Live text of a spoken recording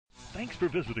Thanks for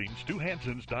visiting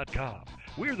StuHansens.com.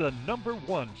 We're the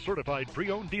 #1 certified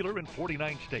pre-owned dealer in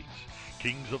 49 states.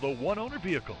 Kings of the one-owner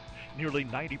vehicle. Nearly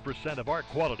 90% of our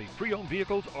quality pre-owned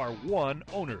vehicles are one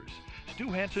owners.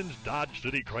 Stu Hansen's Dodge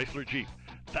City Chrysler Jeep.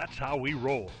 That's how we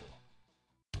roll.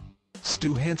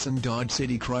 Stu Hansen Dodge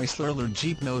City Chrysler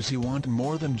Jeep knows you want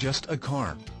more than just a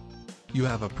car. You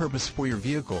have a purpose for your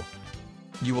vehicle.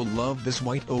 You will love this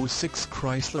white '06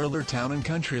 Chrysler Town &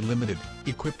 Country Limited,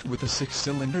 equipped with a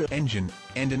 6-cylinder engine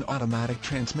and an automatic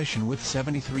transmission with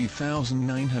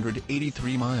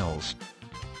 73,983 miles.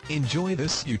 Enjoy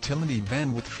this utility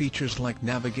van with features like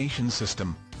navigation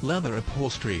system, leather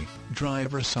upholstery,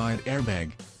 driver's side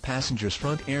airbag, passenger's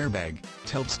front airbag,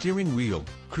 tilt steering wheel,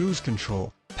 cruise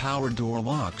control, power door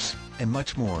locks, and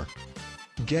much more.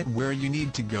 Get where you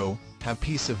need to go, have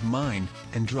peace of mind,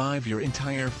 and drive your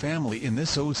entire family in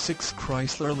this '06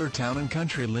 Chrysler Town &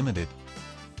 Country Limited.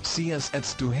 See us at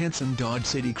Stu Hansen Dodge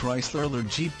City Chrysler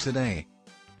Jeep today.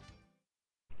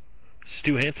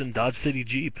 Stu Hansen Dodge City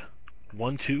Jeep,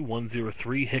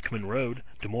 12103 Hickman Road,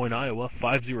 Des Moines, Iowa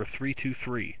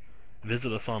 50323.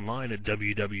 Visit us online at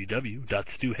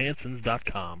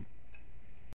www.stuhansens.com.